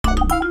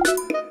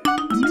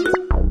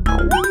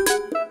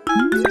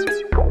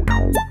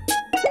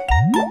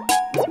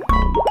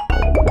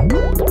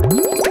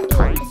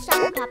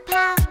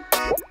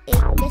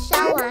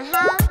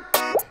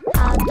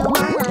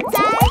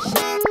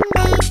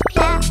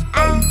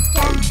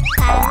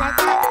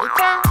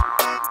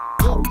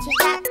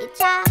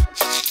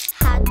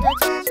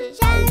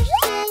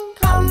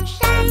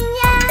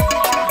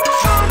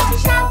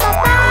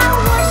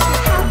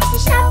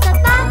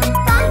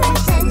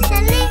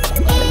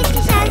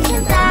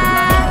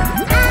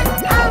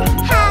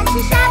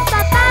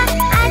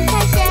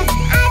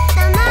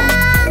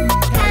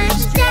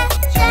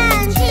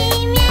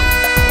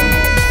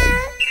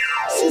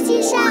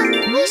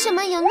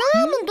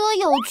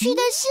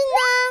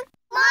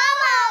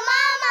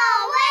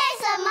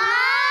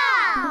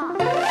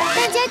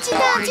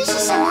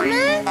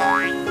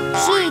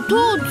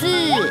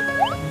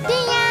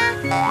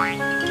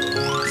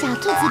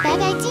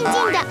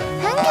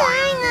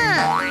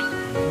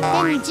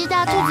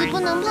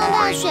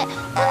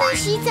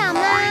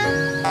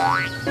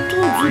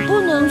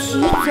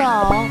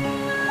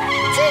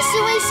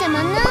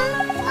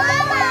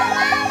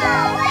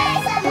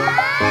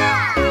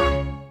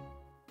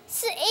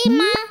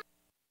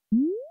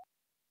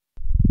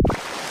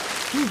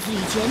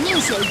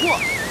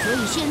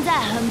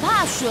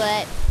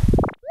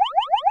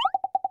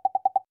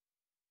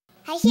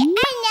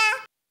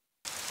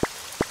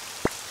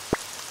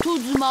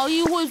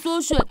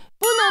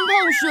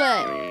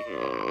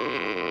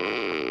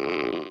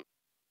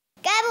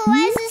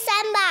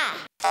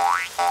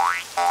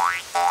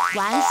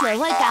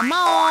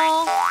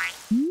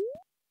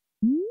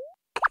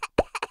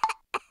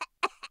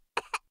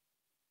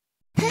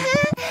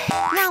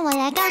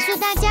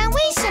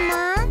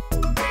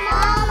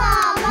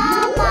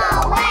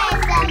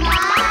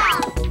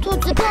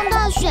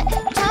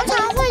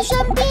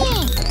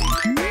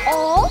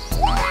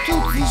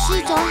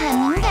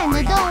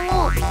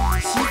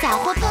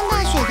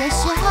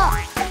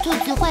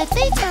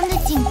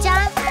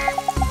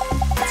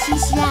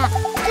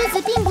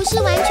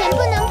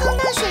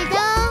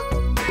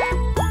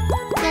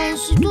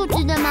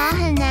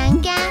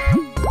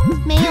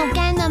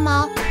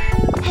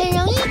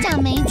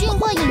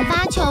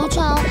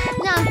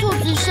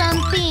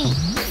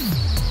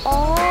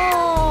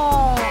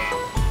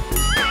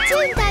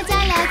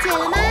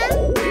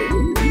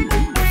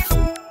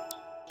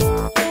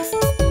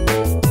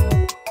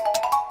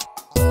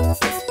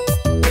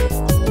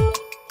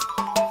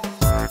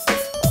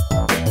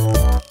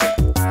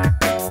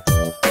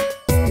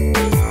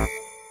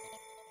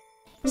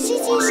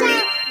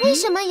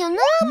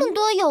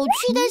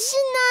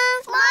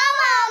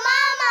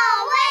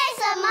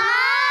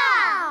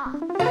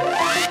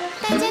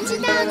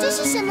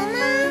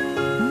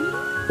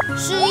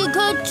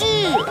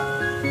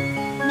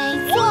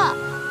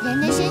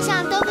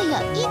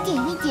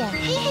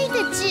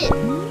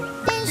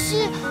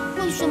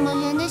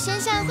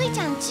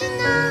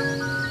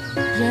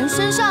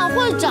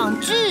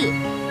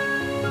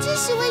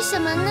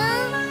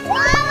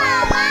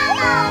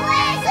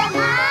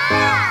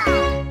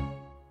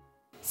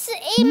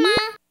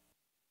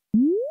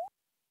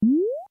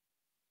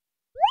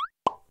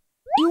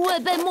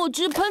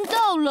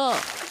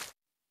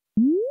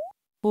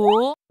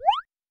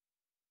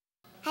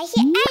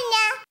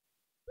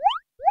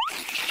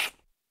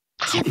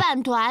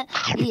团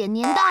脸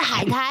粘到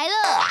海苔了，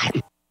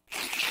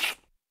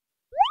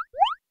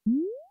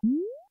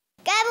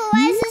该不会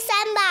是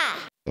3吧？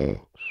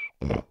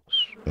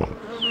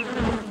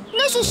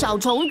那是小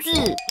虫子。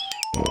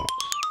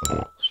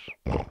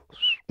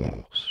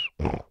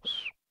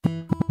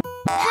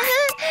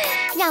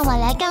让我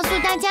来告诉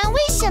大家为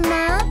什么。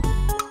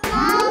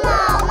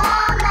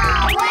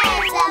为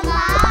什么？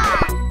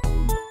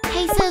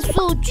黑色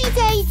素聚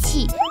在一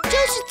起就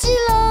是痣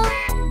喽。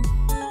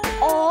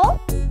哦。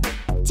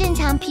正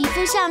常皮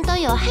肤上都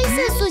有黑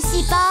色素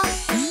细胞，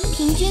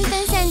平均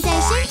分散在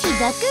身体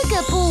的各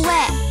个部位。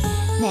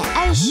每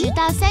20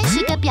到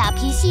30个表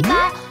皮细胞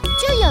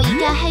就有一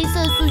个黑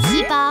色素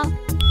细胞，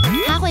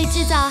它会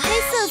制造黑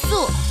色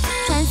素，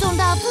传送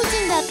到附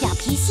近的表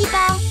皮细胞。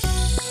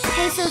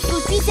黑色素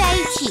聚在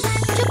一起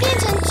就变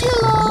成痣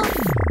喽。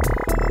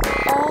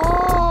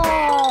哦，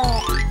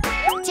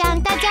这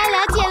样大家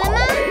了解了吗？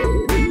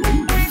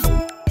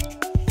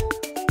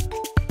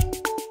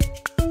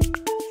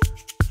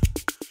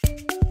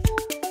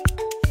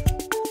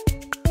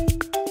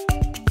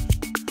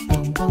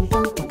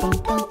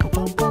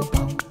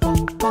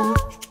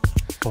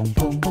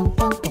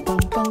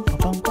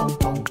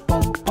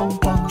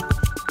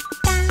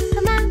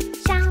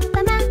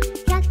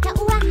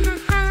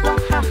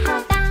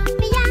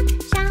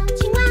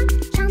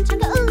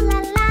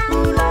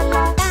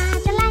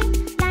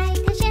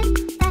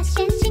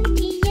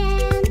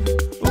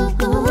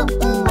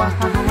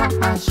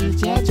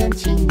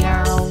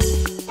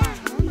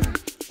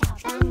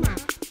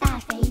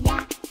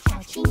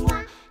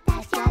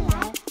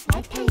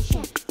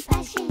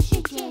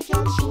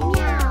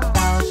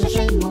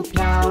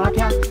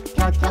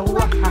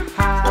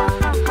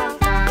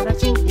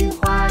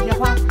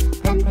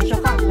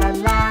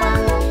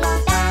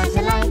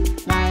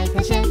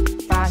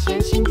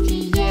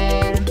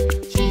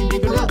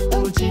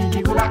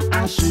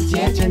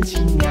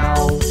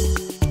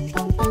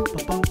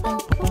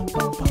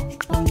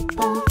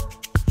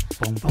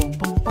世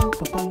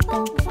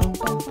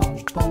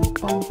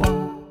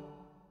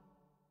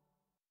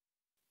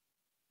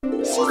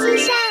界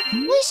上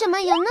为什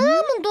么有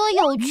那么多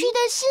有趣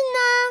的事呢？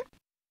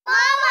妈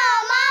妈，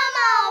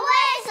为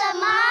什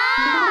么？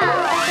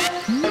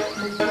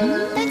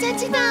大家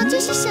知道这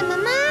是什么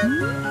吗？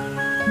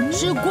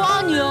是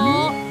蜗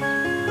牛。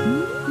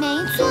没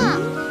错，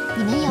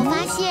你们有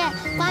发现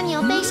蜗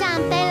牛背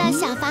上背了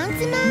小房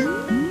子吗？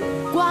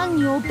蜗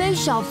牛背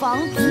小房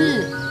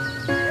子，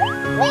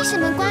为什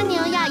么蜗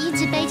牛要一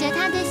直背着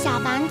它的小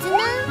房子呢？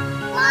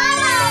妈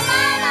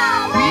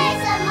妈，为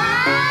什么？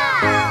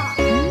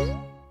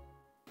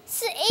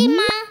是一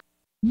吗？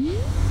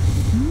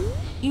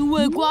因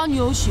为蜗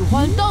牛喜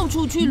欢到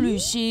处去旅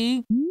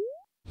行。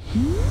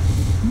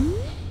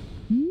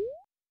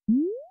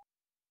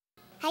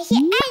还是爱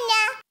呢？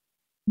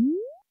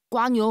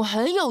蜗牛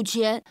很有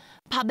钱，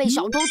怕被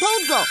小偷偷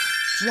走，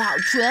只好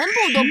全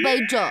部都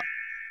背着。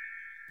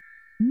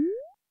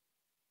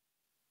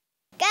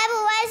该不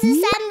会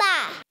是三吧？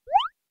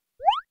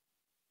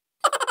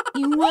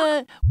因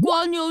为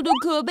蜗牛的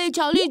壳被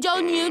强力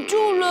胶粘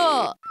住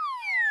了。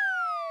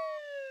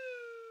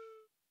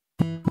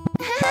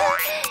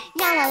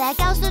让我来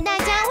告诉大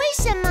家为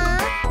什么。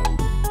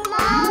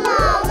妈妈，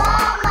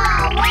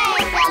为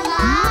什么？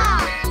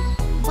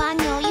蜗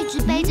牛一直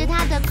背着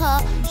它的壳，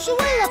是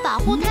为了保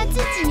护它自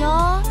己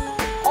哦。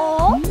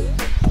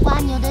蜗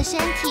牛的身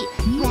体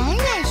软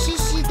软湿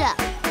湿的，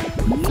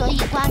所以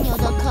蜗牛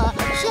的壳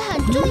是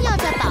很重要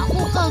的保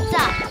护构造，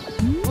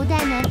不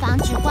但能防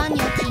止蜗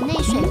牛体内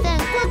水分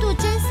过度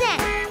蒸散，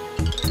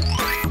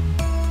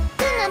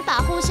更能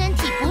保护身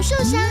体不受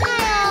伤害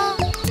哦。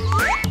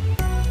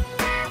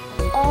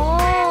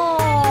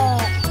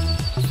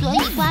所以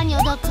蜗牛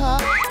的壳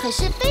可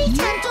是非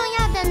常重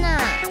要的呢。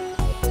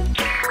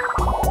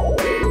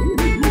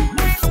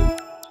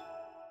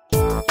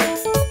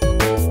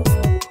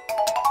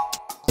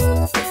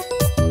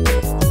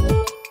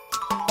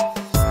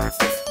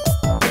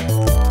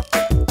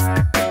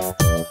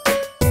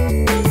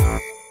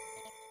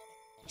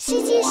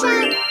世界上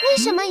为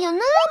什么有那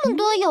么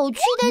多有趣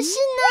的事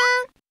呢？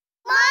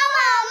妈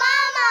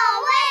妈，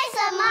为什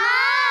么？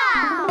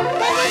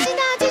大家知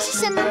道这是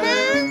什么吗？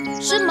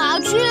是麻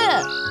雀。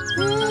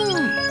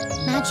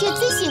麻雀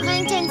最喜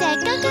欢站在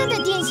高高的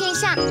电线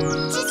上，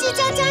叽叽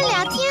喳喳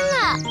聊天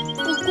了。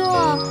不过，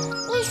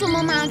为什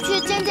么麻雀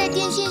站在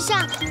电线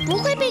上不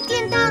会被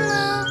电到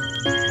呢？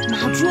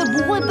麻雀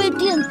不会被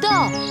电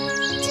到，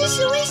这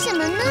是为什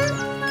么呢？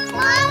妈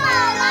妈，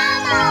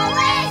为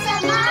什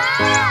么？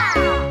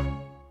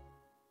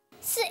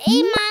是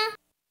一吗？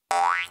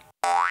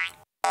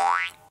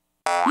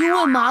因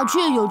为麻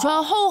雀有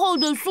穿厚厚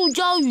的塑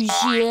胶雨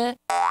鞋。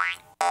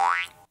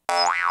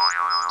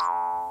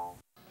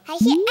还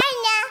是爱呢？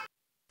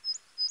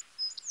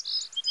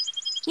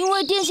因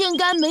为电线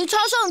杆没插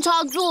上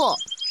插座。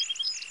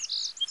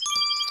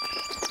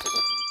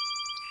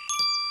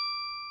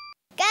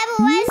该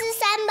不会是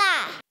三吧？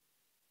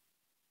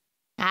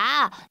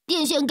啊，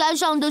电线杆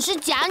上的是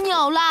假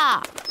鸟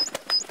啦！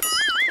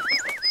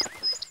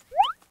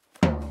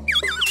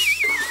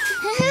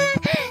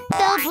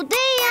都不对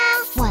呀，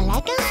我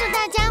来告诉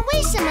大家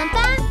为什么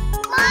吧。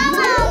妈妈，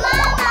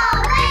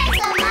为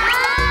什么？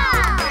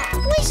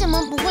为什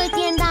么不会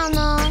电到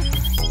呢？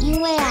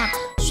因为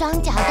双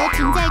脚都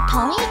停在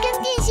同一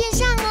根电线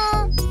上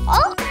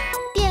哦。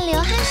电流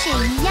和水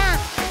一样，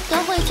都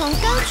会从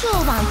高处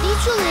往低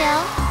处流。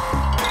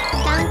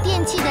当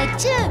电器的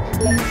正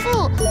与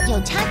负有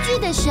差距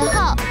的时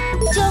候，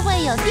就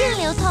会有电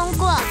流通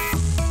过。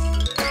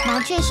麻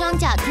雀双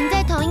脚停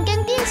在同一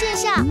根电线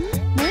上，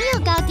没有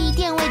高低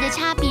电位的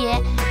差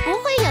别，不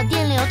会有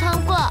电流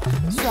通过，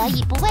所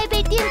以不会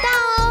被电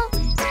到哦。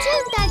这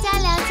样大家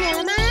了解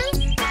了吗？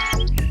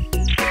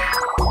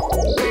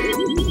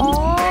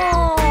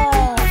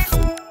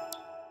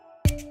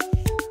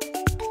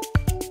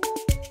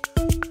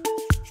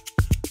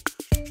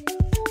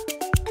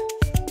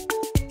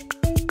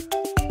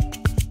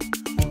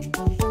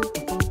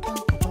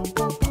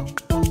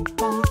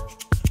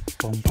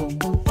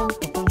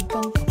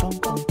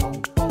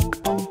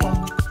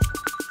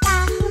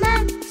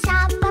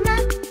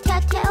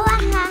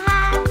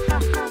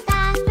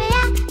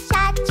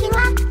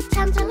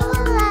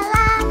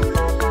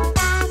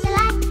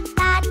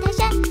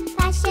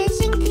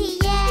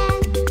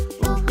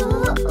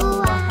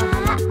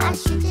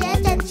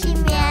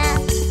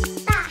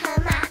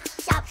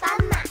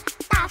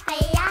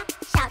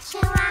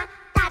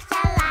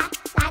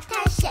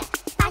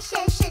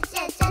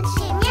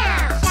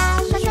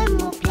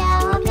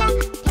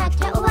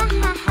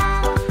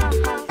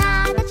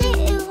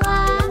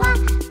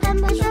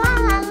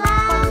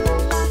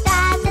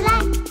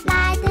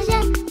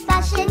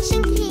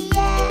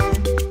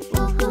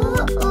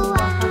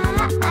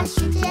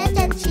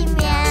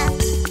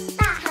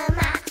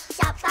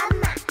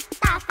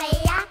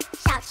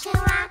青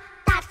蛙。